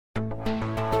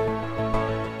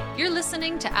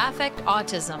listening to Affect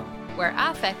Autism, where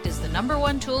affect is the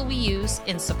 #1 tool we use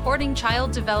in supporting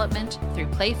child development through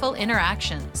playful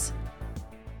interactions.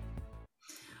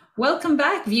 Welcome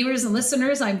back, viewers and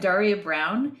listeners. I'm Daria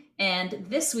Brown, and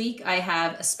this week I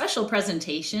have a special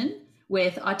presentation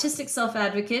with autistic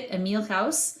self-advocate Emil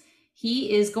Gauss.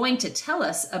 He is going to tell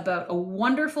us about a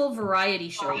wonderful variety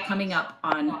show coming up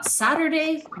on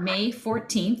Saturday, May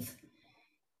 14th,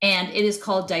 and it is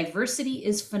called Diversity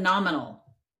is Phenomenal.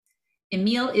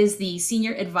 Emil is the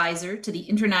Senior Advisor to the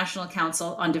International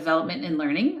Council on Development and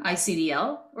Learning,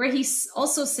 ICDL, where he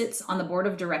also sits on the board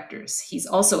of directors. He's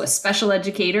also a special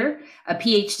educator, a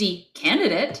PhD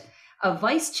candidate, a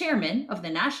vice chairman of the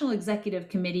National Executive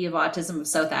Committee of Autism of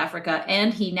South Africa,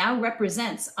 and he now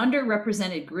represents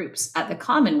underrepresented groups at the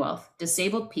Commonwealth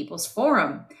Disabled Peoples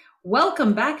Forum.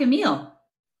 Welcome back, Emil.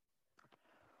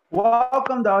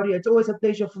 Welcome, Daria. It's always a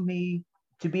pleasure for me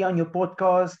to be on your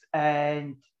podcast,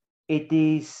 and it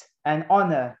is an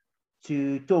honor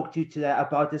to talk to you today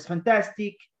about this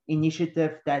fantastic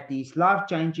initiative that is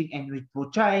life-changing and it will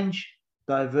change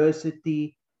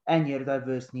diversity and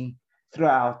neurodiversity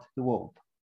throughout the world.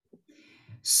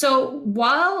 So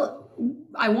while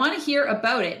I want to hear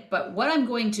about it, but what I'm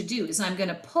going to do is I'm going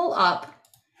to pull up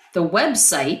the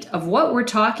website of what we're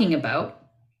talking about,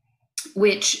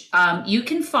 which you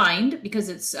can find because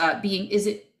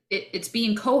it's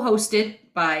being co-hosted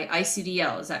by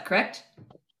ICDL. Is that correct?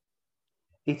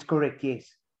 It's correct,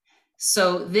 yes.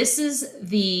 So this is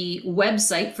the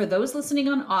website. For those listening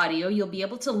on audio, you'll be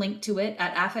able to link to it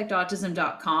at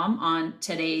affectautism.com on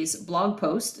today's blog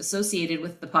post associated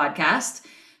with the podcast.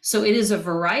 So it is a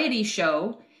variety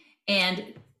show,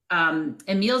 and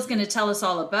Emil's going to tell us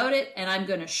all about it, and I'm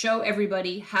going to show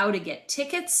everybody how to get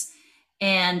tickets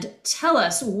and tell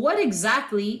us what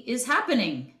exactly is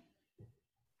happening.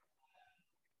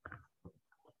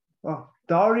 Well,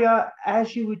 Daria,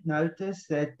 as you would notice,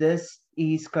 that this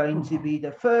is going to be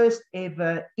the first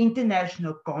ever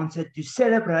international concert to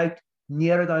celebrate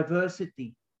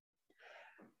neurodiversity.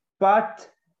 But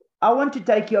I want to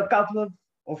take you a couple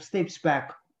of steps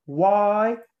back.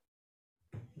 Why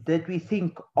did we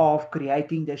think of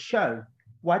creating the show?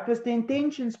 What was the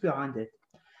intentions behind it?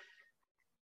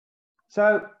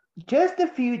 So just a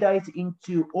few days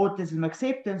into Autism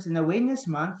Acceptance and Awareness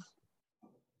Month,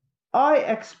 I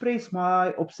expressed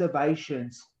my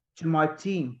observations to my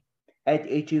team at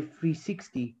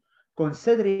HU360,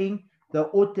 considering the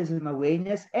autism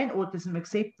awareness and autism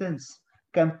acceptance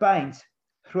campaigns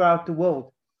throughout the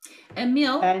world.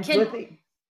 Emil,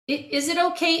 is it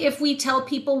okay if we tell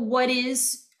people what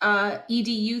is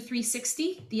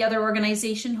EDU360, the other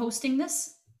organization hosting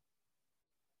this?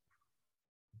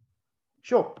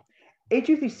 Sure.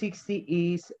 HU360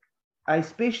 is a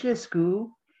specialist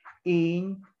school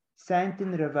in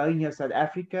Sandton, Rivonia, South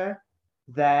Africa,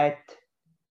 that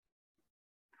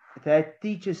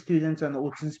teaches students on the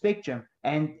autism spectrum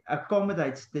and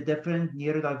accommodates the different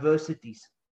neurodiversities.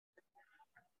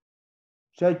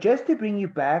 So just to bring you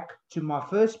back to my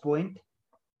first point,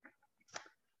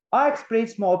 I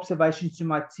expressed my observations to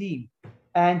my team,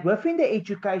 and within the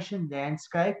education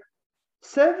landscape,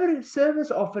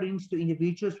 service offerings to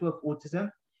individuals with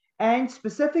autism and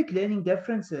specific learning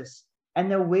differences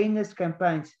and awareness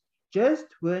campaigns just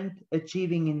weren't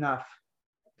achieving enough.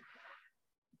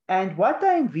 And what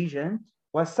I envisioned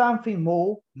was something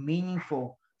more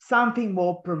meaningful, something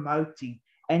more promoting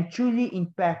and truly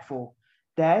impactful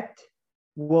that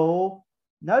will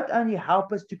not only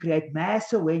help us to create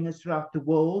mass awareness throughout the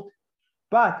world,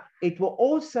 but it will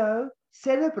also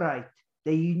celebrate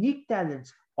the unique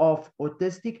talents of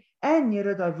autistic and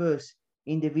neurodiverse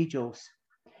individuals.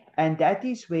 And that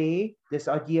is where this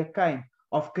idea came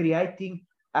of creating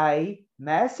a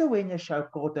mass awareness show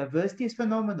called Diversity is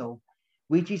Phenomenal,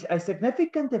 which is a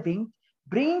significant event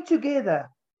bringing together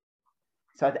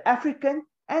South African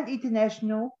and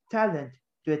international talent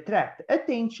to attract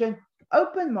attention,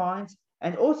 open minds,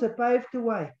 and also pave the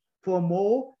way for a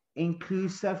more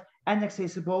inclusive and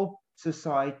accessible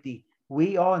society.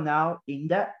 We are now in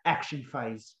the action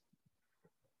phase.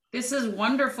 This is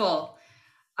wonderful.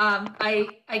 I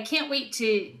can't wait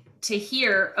to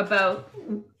hear about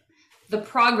the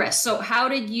progress. So how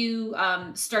did you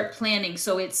start planning?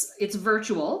 So it's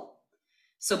virtual.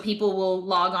 So people will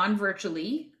log on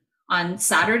virtually on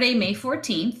Saturday, May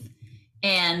 14th,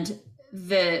 and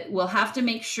we'll have to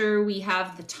make sure we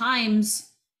have the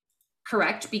times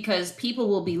correct because people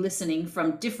will be listening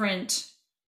from different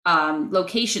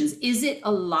locations. Is it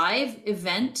a live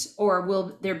event or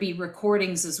will there be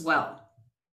recordings as well?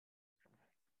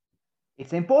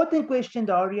 It's an important question,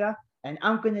 Daria, and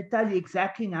I'm going to tell you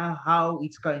exactly now how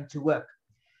it's going to work.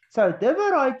 So the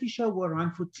variety show will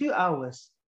run for 2 hours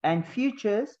and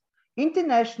features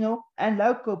international and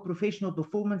local professional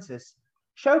performances,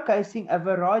 showcasing a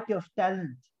variety of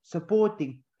talent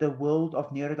supporting the world of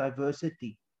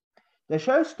neurodiversity. The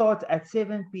show starts at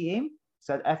 7 p.m.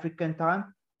 South African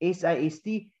time,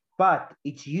 SAST, but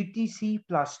it's UTC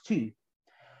 +2.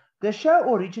 The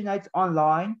show originates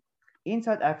online in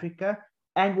South Africa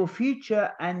and will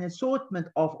feature an assortment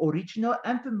of original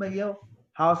and familiar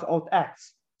household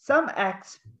acts. Some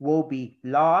acts will be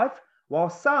live,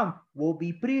 while some will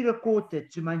be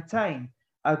pre-recorded to maintain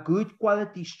a good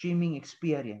quality streaming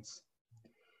experience.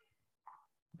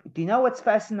 Do you know what's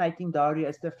fascinating, Daria,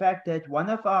 is the fact that one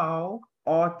of our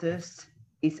artists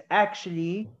is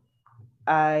actually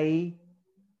a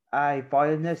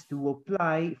violinist who will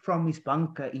play from his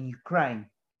bunker in Ukraine.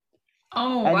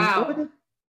 Oh, And wow.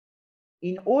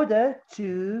 in order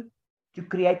to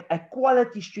create a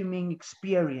quality streaming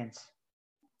experience,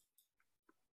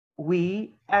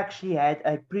 we actually had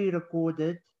a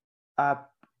pre-recorded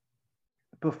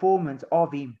performance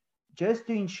of him just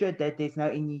to ensure that there's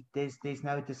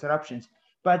no disruptions.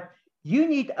 But you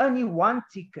need only one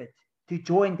ticket to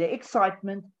join the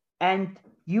excitement, and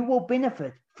you will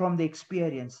benefit from the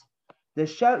experience. The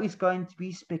show is going to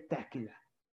be spectacular.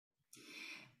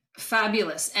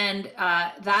 Fabulous. And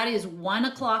that is 1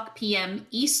 o'clock p.m.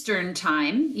 Eastern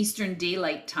time, Eastern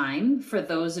Daylight Time, for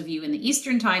those of you in the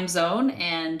Eastern time zone.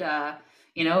 And,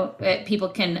 people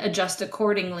can adjust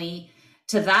accordingly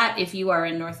to that if you are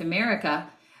in North America.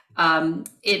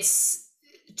 It's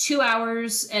 2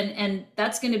 hours, and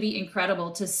that's going to be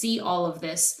incredible to see all of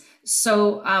this.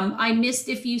 So I missed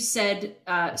if you said,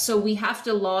 so we have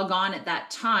to log on at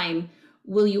that time.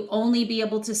 Will you only be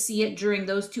able to see it during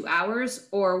those 2 hours?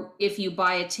 Or if you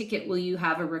buy a ticket, will you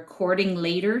have a recording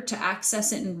later to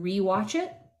access it and rewatch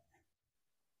it?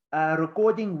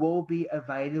 Recording will be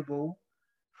available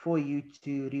for you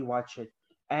to rewatch it.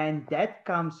 And that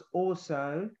comes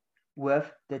also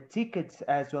with the tickets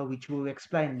as well, which we'll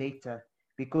explain later,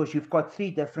 because you've got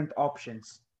 3 different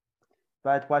options.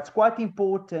 But what's quite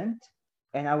important,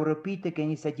 and I will repeat again,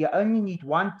 is that you only need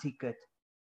 1 ticket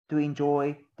to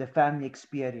enjoy the family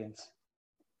experience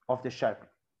of the show.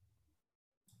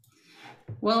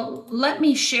 Well, let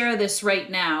me share this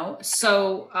right now.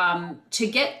 So to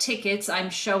get tickets, I'm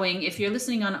showing, if you're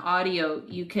listening on audio,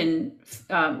 you can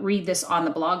read this on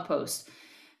the blog post.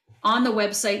 On the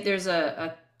website, there's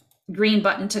a green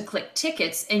button to click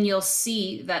tickets, and you'll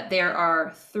see that there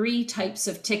are 3 types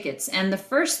of tickets. And the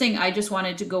first thing I just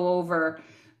wanted to go over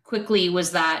quickly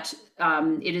was that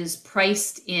it is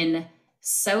priced in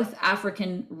South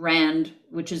African Rand,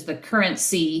 which is the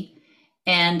currency.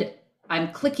 And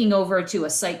I'm clicking over to a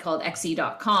site called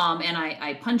xe.com, and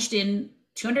I punched in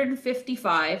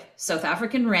 255 South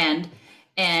African Rand,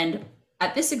 and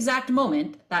at this exact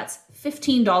moment, that's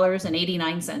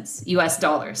 $15.89 US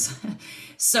dollars.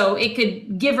 So it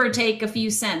could give or take a few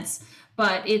cents,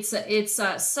 but it's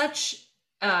such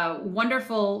a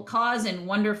wonderful cause and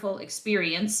wonderful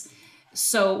experience.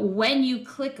 So when you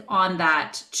click on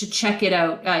that to check it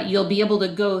out, you'll be able to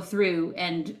go through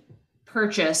and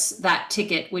purchase that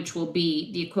ticket, which will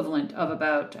be the equivalent of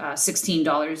about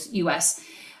 $16 US.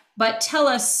 But tell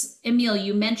us, Emile,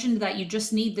 you mentioned that you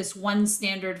just need this one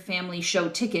standard family show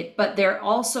ticket, but there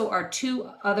also are 2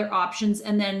 other options,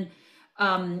 and then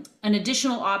an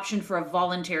additional option for a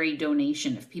voluntary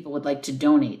donation. If people would like to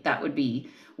donate, that would be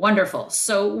wonderful.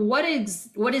 So what is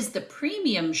the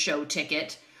premium show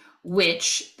ticket,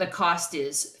 which the cost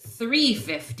is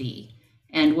 $350,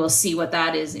 and we'll see what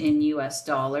that is in US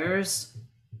dollars.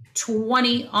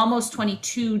 Almost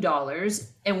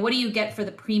 $22. And what do you get for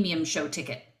the premium show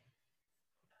ticket?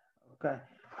 Okay.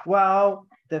 Well,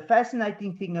 the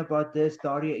fascinating thing about this,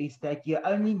 Daria, is that you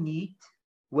only need,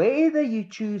 whether you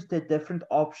choose the different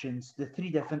options, the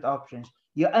 3 different options,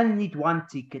 you only need 1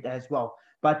 ticket as well.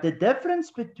 But the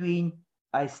difference between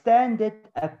a standard,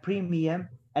 a premium,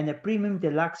 and a premium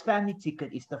deluxe family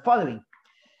ticket is the following.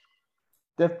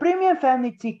 The premium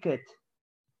family ticket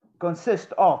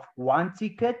consists of 1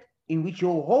 ticket in which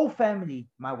your whole family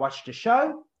might watch the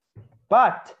show,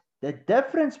 but the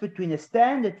difference between a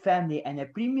standard family and a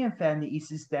premium family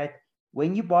is that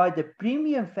when you buy the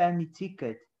premium family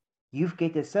ticket, you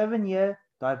get a 7-year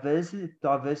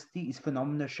Diversity is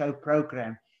Phenomenal show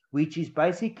program, which is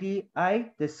basically a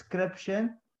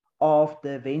description of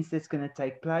the events that's going to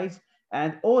take place,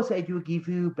 and also it will give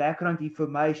you background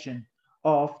information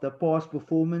of the past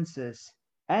performances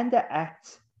and the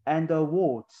acts and the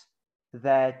awards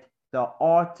that the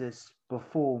artists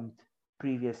performed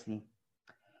previously.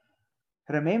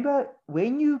 Remember,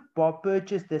 when you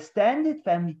purchase the standard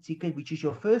family ticket, which is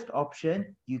your first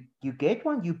option, you get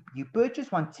one, you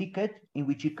purchase one ticket in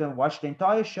which you can watch the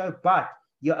entire show, but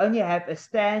you only have a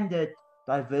standard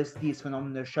Diversity is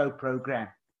Phenomenal show program.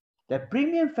 The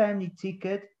premium family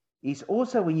ticket is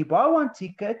also when you buy one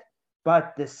ticket,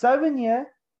 but the souvenir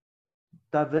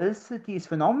Diversity is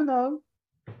Phenomenal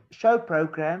show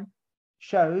program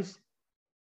shows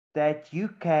that you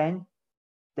can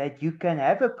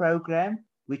have a program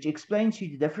which explains you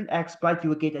the different acts, but you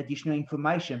will get additional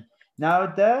information. Now,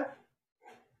 the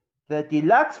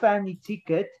deluxe family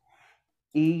ticket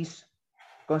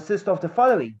consists of the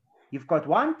following. You've got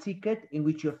one ticket in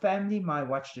which your family might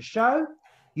watch the show.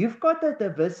 You've got the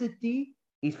Diversity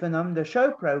is Phenomenal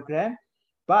show program,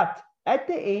 but at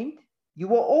the end, you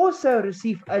will also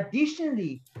receive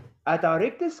additionally a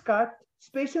director's cut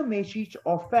special message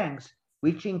of thanks,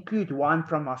 which include one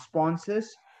from our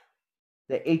sponsors,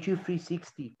 the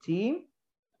HU360 team,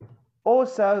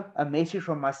 also a message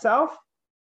from myself,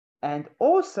 and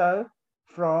also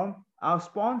from our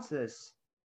sponsors,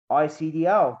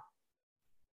 ICDL,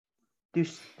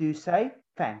 to say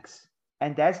thanks.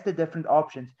 And that's the different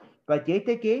options. But yet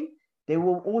again, there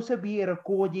will also be a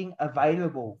recording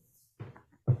available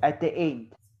at the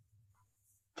end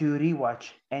to rewatch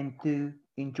and to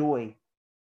enjoy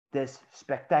this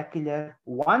spectacular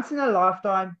once in a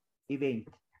lifetime event.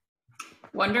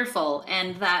 Wonderful.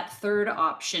 And that third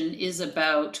option is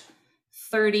about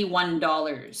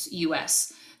 $31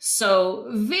 US. So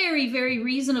very, very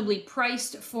reasonably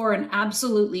priced for an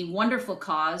absolutely wonderful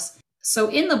cause. So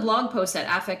in the blog post at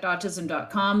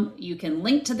affectautism.com, you can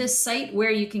link to this site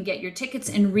where you can get your tickets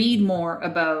and read more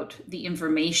about the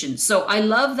information. So I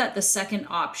love that the second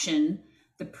option,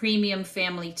 the premium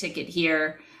family ticket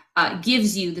here,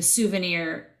 gives you the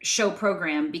souvenir show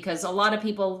program, because a lot of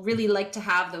people really like to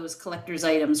have those collector's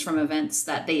items from events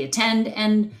that they attend,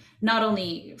 and not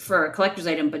only for a collector's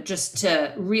item, but just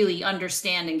to really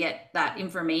understand and get that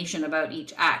information about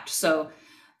each act. So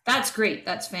that's great.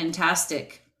 That's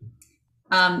fantastic.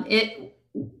 And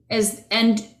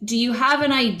do you have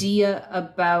an idea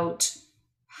about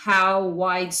how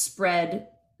widespread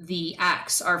the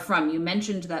acts are from? You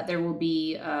mentioned that there will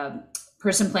be a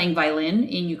person playing violin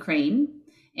in Ukraine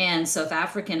and South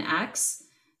African acts.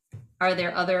 Are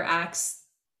there other acts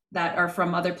that are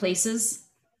from other places?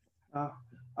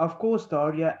 Of course,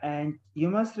 Daria, and you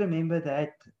must remember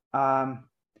that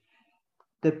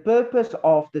the purpose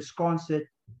of this concert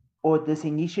or this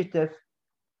initiative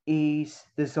is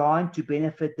designed to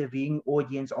benefit the viewing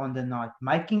audience on the night,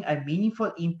 making a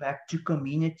meaningful impact to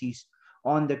communities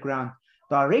on the ground,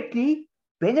 directly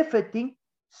benefiting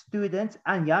students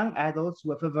and young adults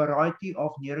with a variety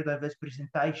of neurodiverse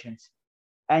presentations,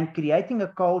 and creating a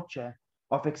culture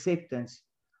of acceptance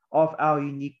of our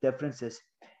unique differences.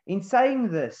 In saying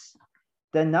this,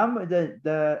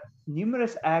 the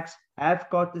numerous acts have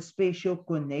got a special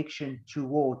connection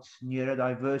towards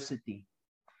neurodiversity.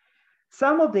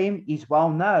 Some of them is well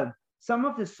known. Some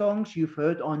of the songs you've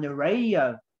heard on the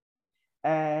radio.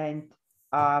 And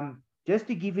just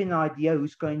to give you an idea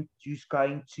who's going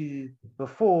to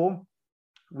perform,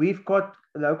 we've got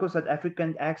local South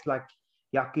African acts like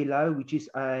Yakilo, which is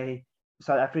a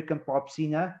South African pop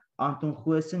singer, Anton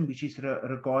Goosen, which is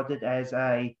regarded as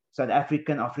a South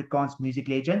African Afrikaans music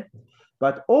legend.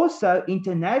 But also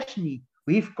internationally,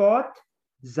 we've got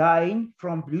Zayn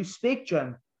from Blue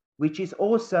Spectrum, which is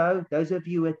also, those of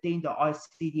you who attend the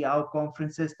ICDL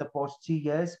conferences the past 2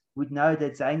 years would know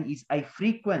that Zayn is a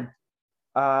frequent,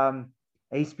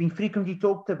 he's been frequently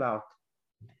talked about.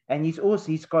 And his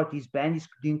band is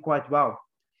doing quite well.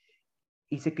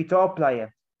 He's a guitar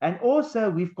player. And also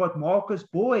we've got Marcus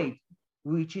Boyd,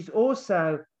 which is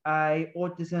also a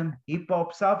autism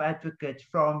hip-hop self-advocate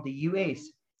from the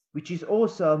US, which is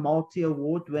also a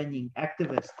multi-award winning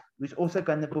activist, who's also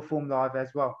going to perform live as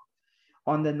well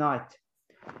on the night.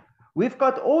 We've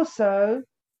got also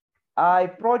a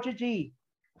prodigy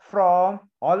from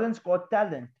Holland's Got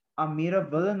Talent, Amira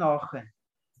Willenhagen,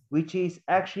 which is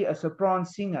actually a soprano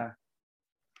singer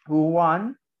who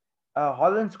won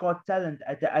Holland's Got Talent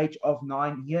at the age of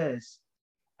 9 years.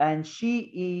 And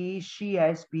she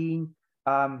has been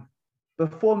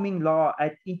performing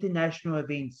at international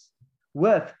events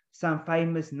with some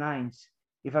famous names,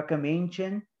 if I can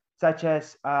mention, such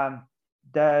as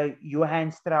the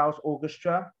Johann Strauss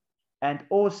Orchestra, and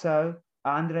also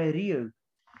Andre Rieu.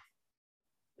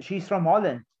 She's from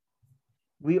Holland.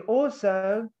 We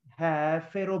also have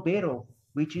Ferro,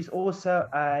 which is also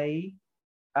a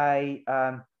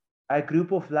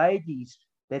group of ladies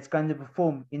that's going to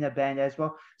perform in a band as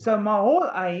well. So my whole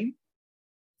aim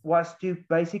was to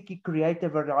basically create a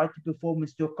variety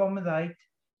performance to accommodate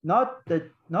not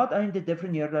only the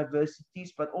different neurodiversities,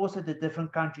 but also the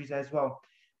different countries as well.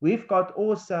 We've got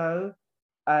also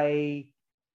a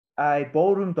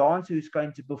ballroom dancer who's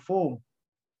going to perform.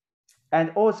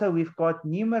 And also we've got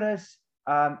numerous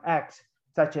acts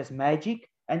such as magic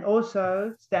and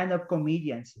also stand-up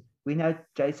comedians. We know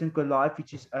Jason Goliath,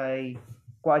 which is a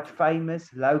quite famous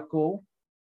local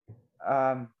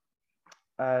um,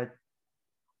 uh,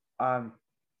 um,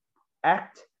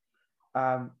 act,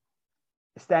 um,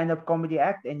 stand-up comedy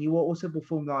act, and you will also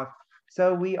perform live.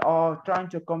 So we are trying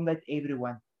to accommodate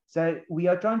everyone. So we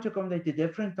are trying to accommodate the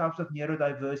different types of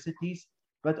neurodiversities,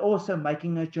 but also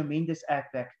making a tremendous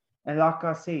act. And like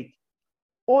I said,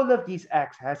 all of these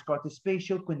acts has got a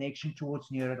special connection towards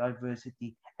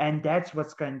neurodiversity, and that's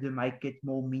what's going to make it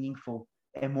more meaningful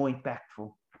and more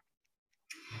impactful.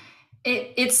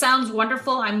 It sounds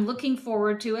wonderful. I'm looking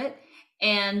forward to it.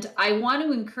 And I want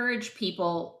to encourage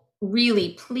people,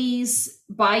 really, please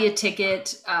buy a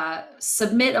ticket,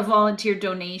 submit a volunteer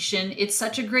donation. It's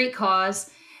such a great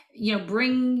cause. You know,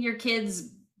 bring your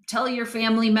kids, tell your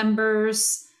family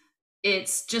members.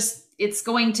 It's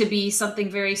going to be something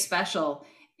very special.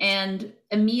 And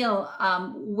Emile,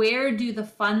 where do the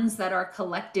funds that are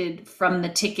collected from the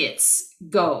tickets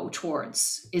go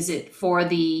towards? Is it for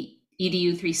the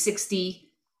EDU 360?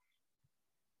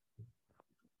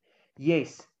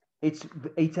 Yes, it's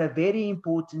a very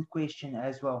important question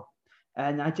as well.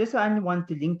 And I just only want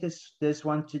to link this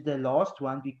one to the last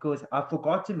one because I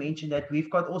forgot to mention that we've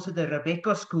got also the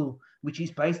Rebecca School, which is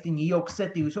based in New York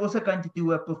City, who's also going to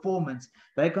do a performance.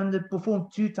 They're going to perform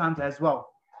 2 times as well.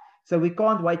 So we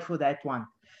can't wait for that one.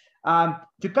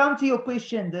 To come to your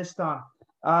question this time,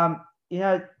 you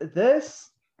know,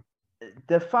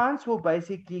 the funds will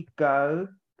basically go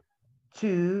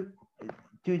to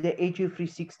the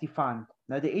EDU360 fund.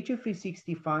 Now, the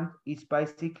EDU360 fund is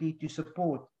basically to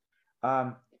support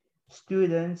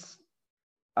students,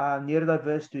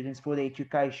 neurodiverse students for their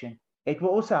education. It will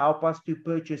also help us to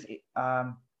purchase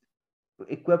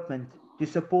equipment to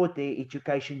support their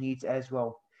education needs as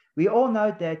well. We all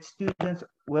know that students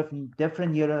with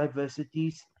different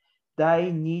neurodiversities, they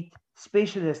need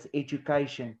specialist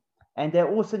education and they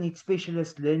also need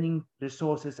specialist learning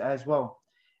resources as well.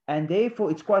 And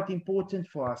therefore, it's quite important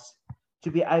for us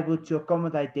to be able to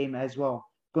accommodate them as well,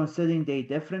 considering their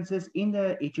differences in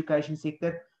the education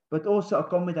sector, but also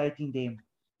accommodating them,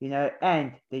 you know,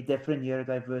 and their different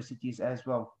neurodiversities as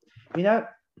well. You know,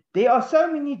 there are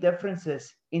so many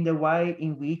differences in the way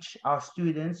in which our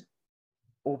students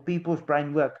or people's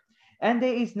brain work, and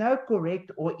there is no correct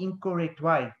or incorrect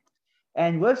way.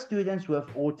 And with students with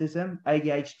autism,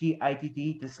 ADHD,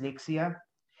 ADD, dyslexia,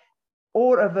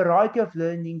 or a variety of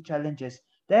learning challenges,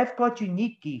 they've got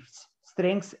unique gifts,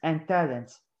 strengths, and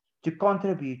talents to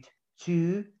contribute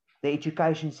to the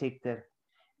education sector.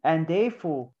 And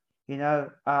therefore, you know,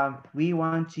 we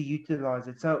want to utilize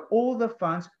it. So all the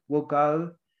funds will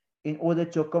go in order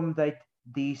to accommodate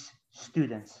these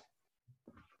students.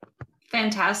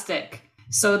 Fantastic.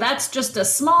 So that's just a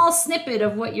small snippet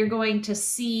of what you're going to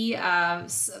see,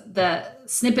 the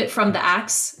snippet from the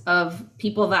acts of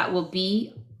people that will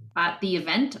be at the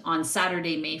event on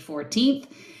Saturday, May 14th.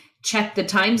 Check the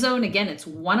time zone. Again, it's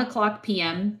 1:00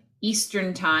 p.m.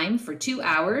 Eastern time for 2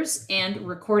 hours, and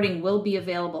recording will be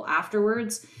available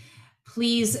afterwards.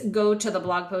 Please go to the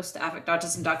blog post,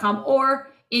 affectautism.com, or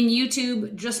in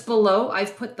YouTube just below,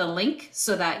 I've put the link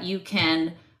so that you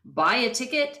can buy a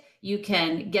ticket. You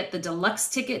can get the deluxe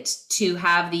ticket to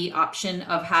have the option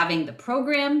of having the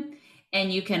program,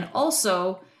 and you can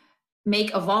also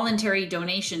make a voluntary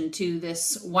donation to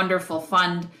this wonderful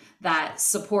fund that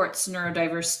supports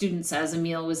neurodiverse students, as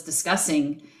Emile was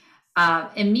discussing.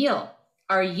 Emile,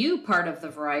 are you part of the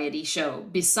variety show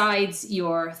besides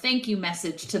your thank you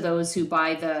message to those who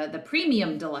buy the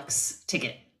premium deluxe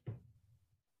ticket?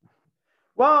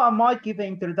 Well, I might give an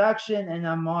introduction and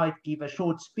I might give a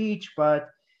short speech, but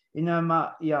you know,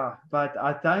 but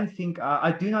I don't think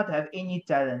I do not have any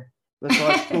talent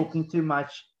besides talking too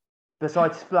much,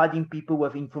 besides flooding people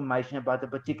with information about a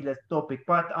particular topic.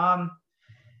 But I'm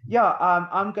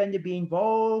going to be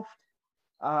involved,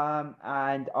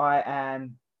 and I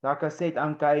am, like I said,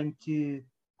 I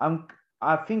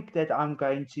think that I'm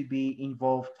going to be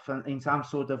involved in some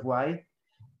sort of way,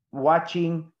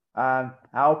 watching,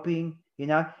 helping. You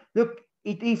know, look,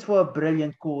 it is for a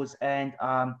brilliant cause, and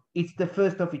it's the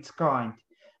first of its kind.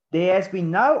 There has been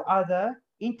no other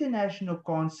international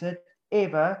concert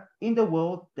ever in the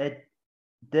world that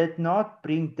did not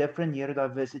bring different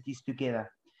neurodiversities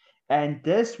together. And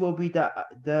this will be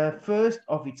the first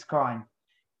of its kind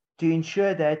to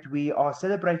ensure that we are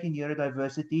celebrating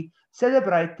neurodiversity,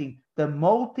 celebrating the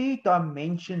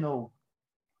multi-dimensions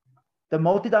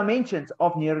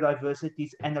of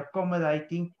neurodiversities, and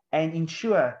accommodating and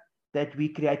ensure that we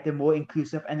create a more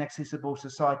inclusive and accessible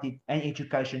society and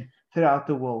education throughout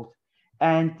the world.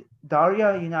 And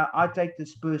Daria, I take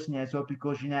this personally as well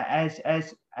because,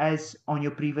 as on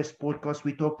your previous podcast,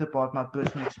 we talked about my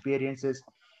personal experiences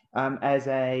as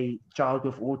a child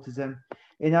with autism,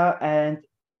 and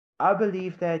I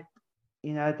believe that,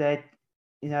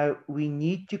 we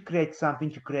need to create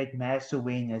something to create mass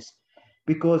awareness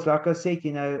because, like I said,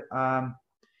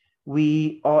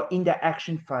 we are in the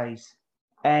action phase,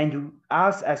 and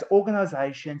us as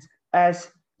organizations,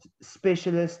 as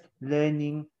specialist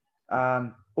learning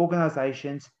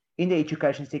organizations in the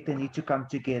education sector need to come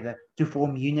together to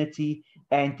form unity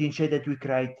and to ensure that we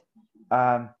create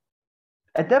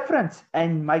a difference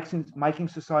and making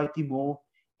society more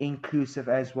inclusive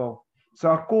as well. So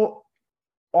I call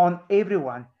on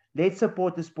everyone, let's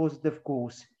support this positive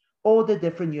cause, all the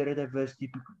different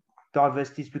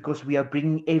diversities, because we are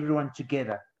bringing everyone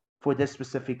together for this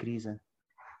specific reason.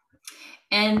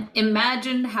 And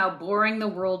imagine how boring the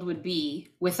world would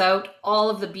be without all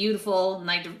of the beautiful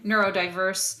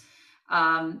neurodiverse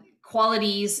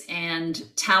qualities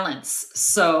and talents.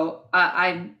 So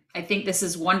I think this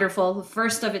is wonderful, the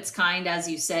first of its kind, as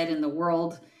you said, in the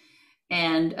world.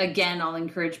 And again, I'll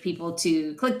encourage people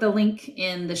to click the link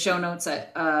in the show notes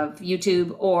of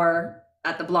YouTube or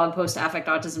at the blog post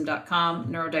affectautism.com.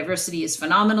 Neurodiversity is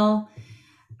phenomenal.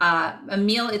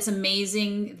 Emil, it's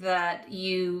amazing that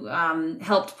you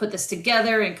helped put this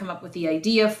together and come up with the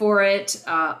idea for it.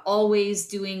 Always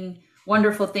doing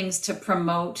wonderful things to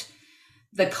promote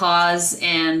the cause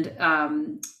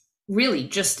and really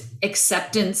just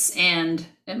acceptance and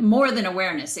more than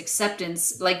awareness,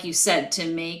 acceptance, like you said, to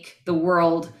make the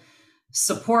world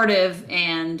supportive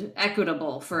and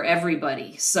equitable for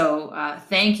everybody. So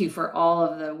thank you for all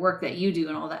of the work that you do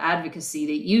and all the advocacy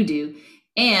that you do.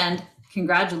 And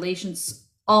congratulations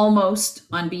almost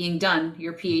on being done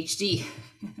your PhD.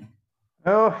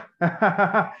 Oh,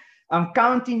 I'm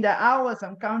counting the hours.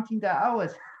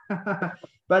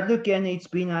 But look, and it's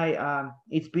been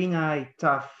a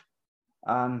tough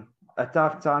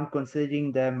time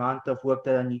considering the amount of work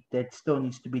that still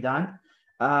needs to be done.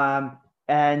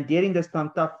 And during this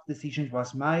time, tough decisions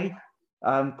was made,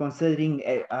 considering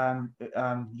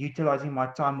utilizing my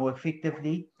time more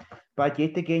effectively. But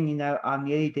yet again, I'm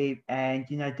nearly there, and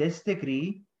this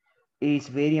degree is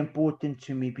very important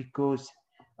to me because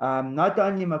not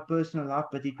only my personal life,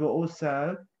 but it will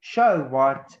also show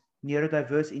what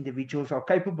neurodiverse individuals are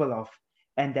capable of,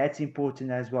 and that's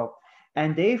important as well.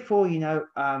 And therefore,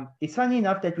 it's funny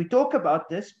enough that we talk about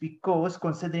this because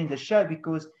considering the show,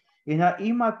 because in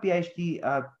my PhD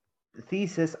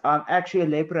thesis, I'm actually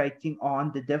elaborating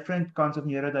on the different kinds of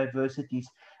neurodiversities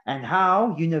and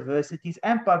how universities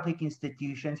and public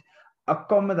institutions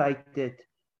accommodated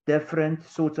different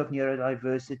sorts of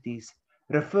neurodiversities,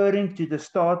 referring to the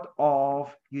start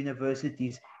of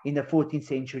universities in the 14th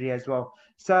century as well.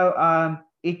 So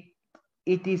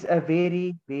it is a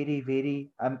very, very,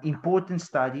 very important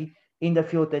study in the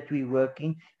field that we work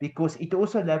in because it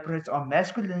also elaborates on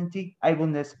masculinity,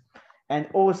 ableness, and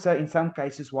also in some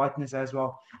cases whiteness as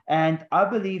well. And I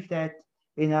believe that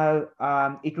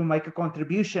it will make a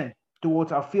contribution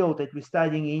towards our field that we're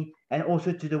studying in and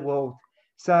also to the world.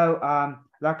 So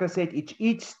like I said, it's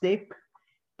each step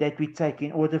that we take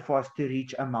in order for us to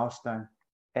reach a milestone,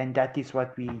 and that is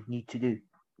what we need to do.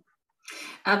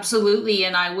 Absolutely.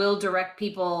 And I will direct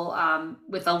people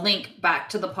with a link back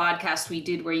to the podcast we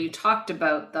did where you talked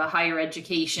about the higher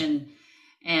education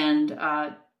and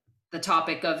the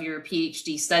topic of your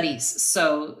PhD studies.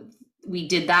 So we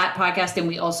did that podcast, and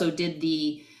we also did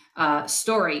the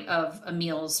story of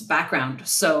Emil's background.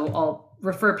 So I'll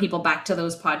refer people back to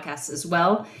those podcasts as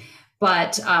well.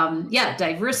 But yeah,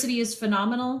 diversity is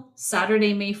phenomenal.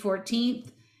 Saturday, May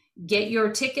 14th. Get your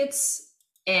tickets.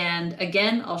 And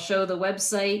again, I'll show the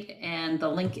website, and the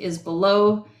link is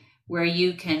below where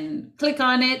you can click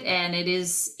on it. And it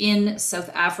is in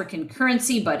South African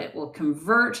currency, but it will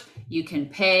convert. You can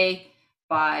pay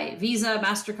by Visa,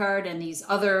 MasterCard, and these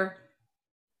other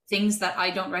things that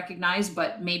I don't recognize,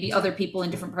 but maybe other people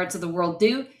in different parts of the world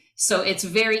do. So it's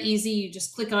very easy. You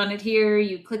just click on it here.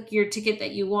 You click your ticket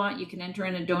that you want. You can enter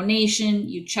in a donation.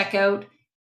 You check out.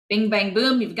 Bing, bang,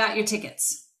 boom. You've got your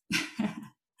tickets.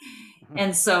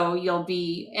 And so you'll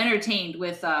be entertained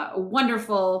with a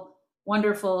wonderful,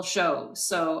 wonderful show.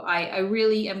 So I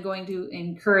really am going to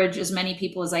encourage as many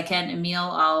people as I can. Emil,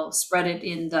 I'll spread it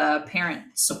in the parent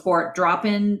support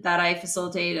drop-in that I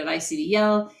facilitate at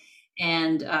ICDL.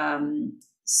 And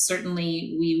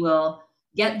certainly we will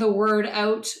get the word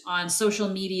out on social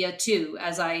media too,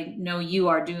 as I know you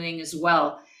are doing as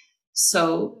well.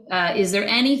 So is there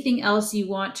anything else you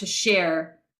want to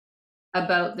share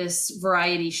about this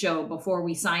variety show before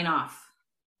we sign off?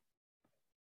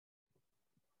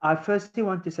 I firstly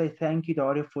want to say thank you,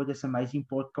 Dario, for this amazing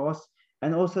podcast,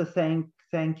 and also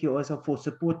thank you also for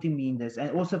supporting me in this,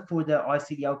 and also for the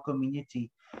ICDL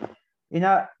community. You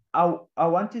know, I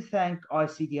want to thank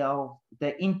ICDL,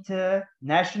 the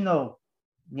international,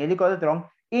 nearly got it wrong,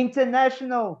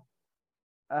 international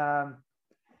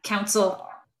Council.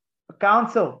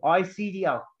 Council,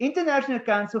 ICDL, International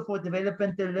Council for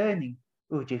Developmental Learning.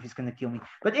 Oh, Jeff is going to kill me.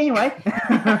 But anyway,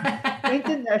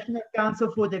 International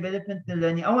Council for Developmental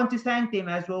Learning. I want to thank them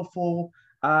as well for,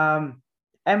 and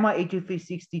my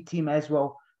Edu360 team as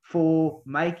well, for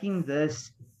making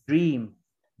this dream,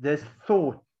 this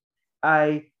thought,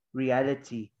 a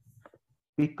reality.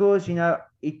 Because, you know,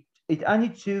 it only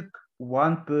took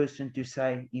one person to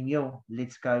say, Emil,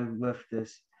 let's go with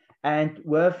this. And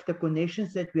with the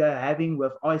connections that we are having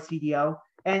with ICDL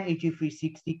and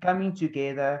Edu360 coming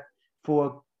together for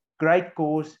a great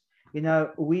cause, you know,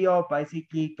 we are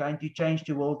basically going to change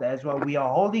the world as well. We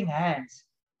are holding hands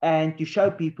and to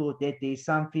show people that there's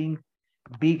something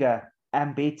bigger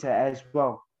and better as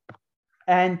well.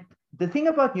 And the thing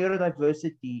about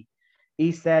neurodiversity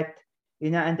is that, you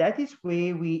know, and that is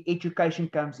where education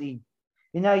comes in.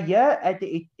 You know, here at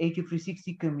the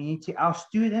Edu360 community, our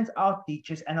students, our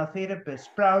teachers, and our therapists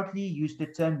proudly use the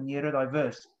term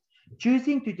neurodiverse,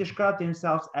 choosing to describe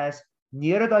themselves as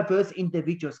neurodiverse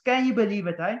individuals. Can you believe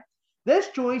it, eh? This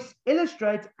choice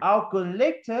illustrates our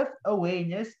collective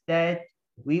awareness that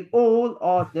we all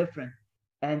are different.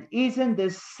 And isn't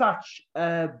this such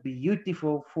a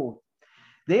beautiful thought?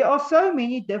 There are so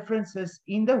many differences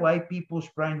in the way people's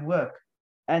brain work,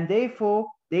 and therefore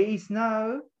there is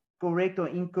no correct or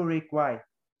incorrect way.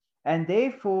 And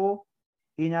therefore,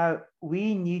 you know,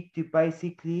 we need to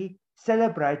basically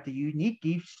celebrate the unique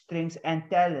gifts, strengths, and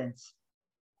talents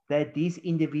that these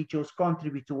individuals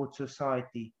contribute towards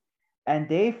society. And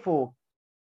therefore,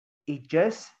 it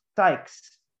just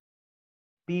takes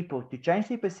people to change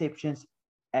their perceptions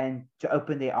and to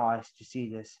open their eyes to see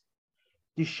this,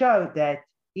 to show that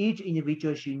each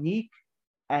individual is unique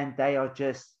and they are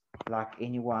just like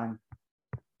anyone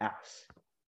else.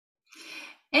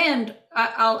 And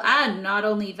I'll add not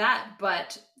only that,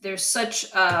 but there's such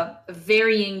a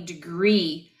varying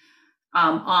degree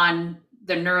on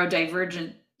the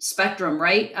neurodivergent spectrum,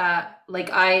 right? Like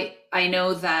I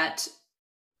know that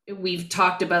we've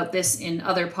talked about this in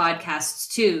other podcasts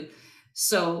too.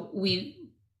 So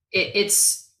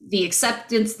it's the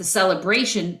acceptance, the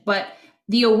celebration, but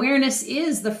the awareness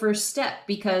is the first step,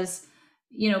 because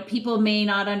you know, people may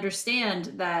not understand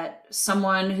that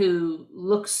someone who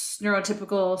looks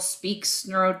neurotypical, speaks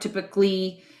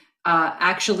neurotypically,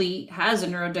 actually has a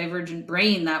neurodivergent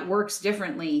brain that works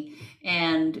differently.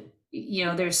 And, you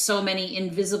know, there's so many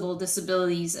invisible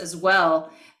disabilities as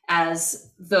well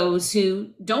as those who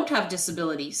don't have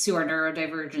disabilities who are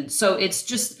neurodivergent. So it's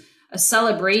just a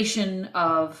celebration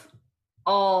of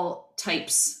all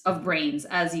types of brains,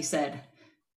 as you said.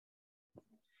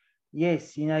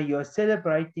 Yes, you know, you're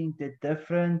celebrating the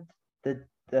different,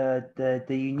 the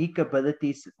unique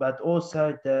abilities, but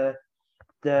also the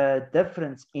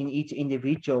difference in each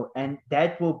individual, and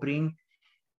that will bring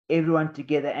everyone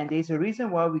together. And there's a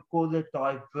reason why we call it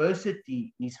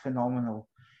diversity is phenomenal,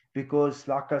 because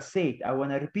like I said, I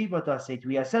want to repeat what I said.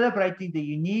 We are celebrating the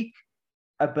unique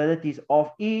abilities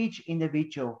of each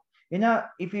individual. You know,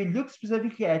 if you look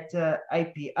specifically at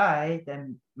APA,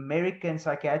 the American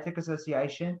Psychiatric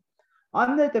Association,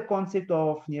 under the concept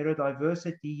of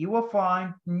neurodiversity, you will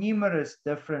find numerous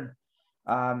different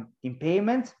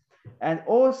impairments and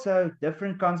also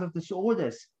different kinds of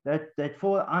disorders that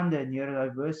fall under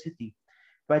neurodiversity.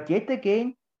 But yet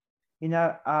again, you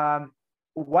know,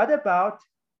 what about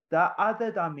the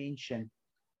other dimension?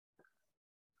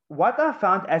 What I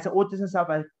found as an autism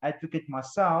self-advocate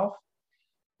myself,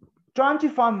 trying to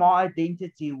find my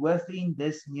identity within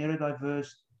this neurodiverse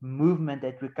movement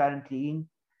that we're currently in,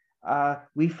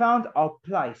 we found our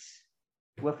place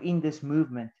within this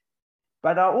movement.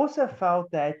 But I also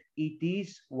felt that it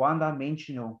is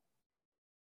one-dimensional,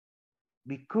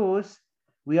 because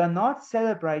we are not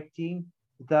celebrating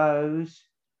those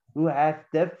who have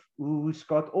who's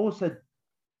got also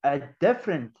a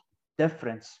different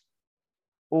difference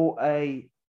or a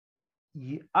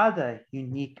other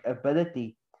unique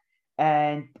ability.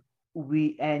 And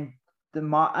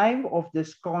my aim of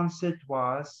this concert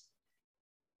was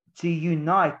to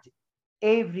unite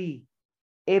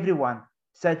everyone,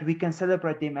 so that we can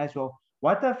celebrate them as well.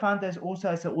 What I found as also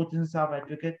as an autism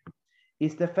self-advocate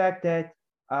is the fact that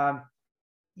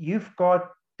you've got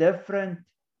different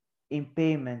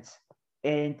impairments,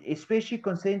 and especially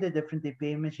concerning the different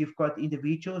impairments, you've got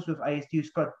individuals with ASD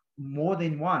who's got more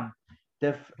than one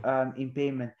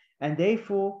impairment, and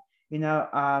therefore,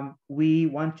 we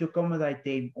want to accommodate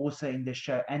them also in the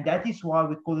show, and that is why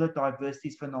we call it Diversity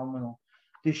is Phenomenal,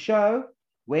 to show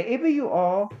wherever you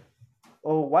are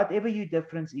or whatever your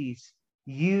difference is,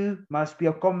 you must be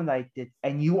accommodated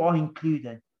and you are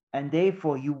included, and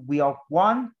therefore we are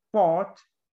one part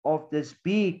of this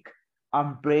big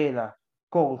umbrella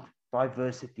called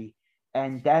diversity,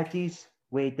 and that is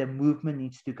where the movement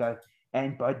needs to go.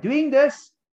 And by doing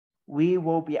this, we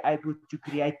will be able to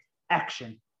create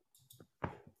action.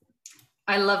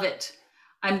 I love it.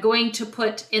 I'm going to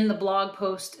put in the blog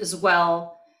post as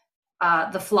well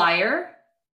the flyer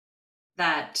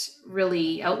that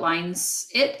really outlines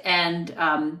it, and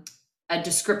a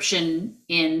description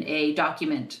in a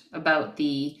document about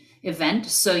the event.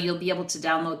 So you'll be able to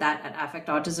download that at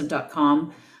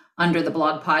affectautism.com under the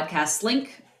blog podcast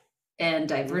link. And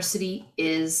diversity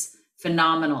is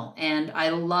phenomenal. And I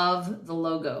love the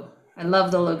logo. I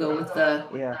love the logo with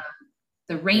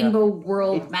the rainbow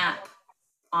world map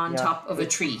on top of a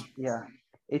tree. Yeah,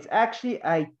 it's actually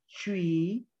a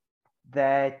tree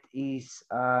that is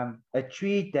a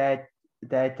tree that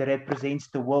represents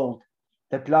the world,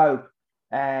 the globe,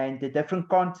 and the different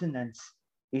continents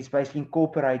is basically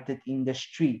incorporated in this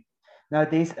tree. Now,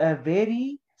 there's a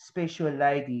very special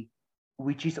lady,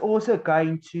 which is also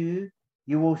going to,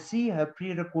 you will see her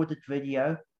pre-recorded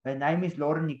video. Her name is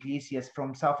Lauren Iglesias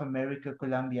from South America,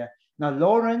 Colombia. Now,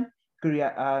 Lauren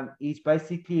is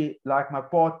basically like my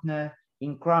partner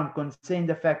in crime, concerning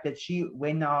the fact that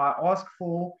when I ask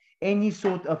for any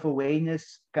sort of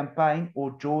awareness campaign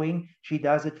or drawing, she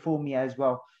does it for me as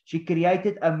well. She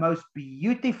created a most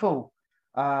beautiful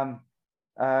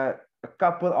a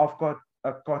couple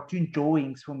of cartoon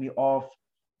drawings for me of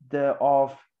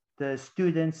the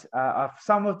students, of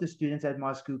some of the students at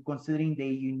my school, considering their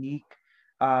unique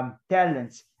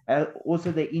talents,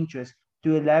 also their interests,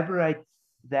 to elaborate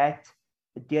that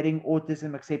during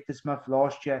Autism Acceptance Month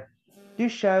last year, to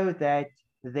show that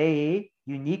their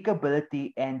unique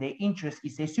ability and their interest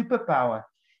is their superpower.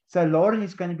 So Lauren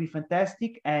is going to be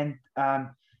fantastic, and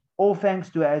all thanks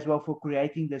to her as well for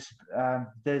creating this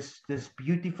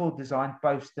beautiful design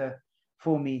poster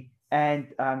for me. And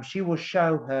she will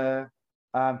show her,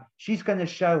 she's going to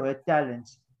show her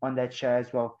talents on that show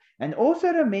as well. And also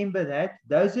remember that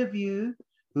those of you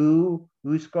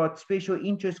who's got special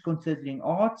interest considering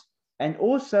art and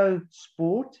also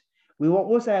sport, we will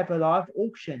also have a live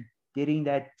auction during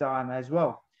that time as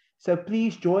well. So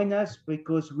please join us,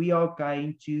 because we are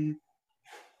going to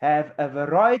have a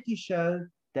variety show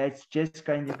that's just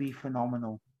going to be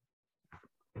phenomenal.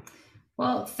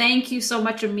 Well, thank you so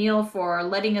much, Emil, for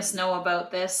letting us know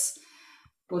about this.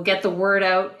 We'll get the word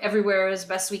out everywhere as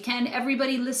best we can.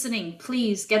 Everybody listening,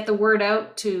 please get the word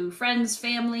out to friends,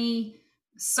 family,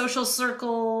 social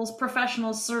circles,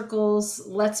 professional circles.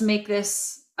 Let's make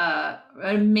this an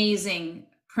amazing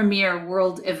premier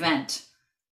world event.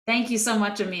 Thank you so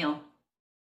much, Emil.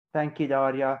 Thank you,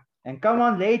 Daria. And come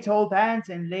on, let's hold hands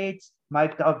and let's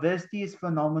make diversity is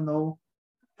phenomenal.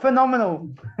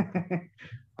 Phenomenal.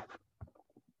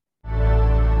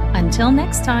 Until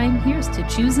next time, here's to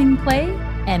choosing play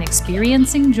and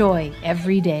experiencing joy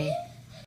every day.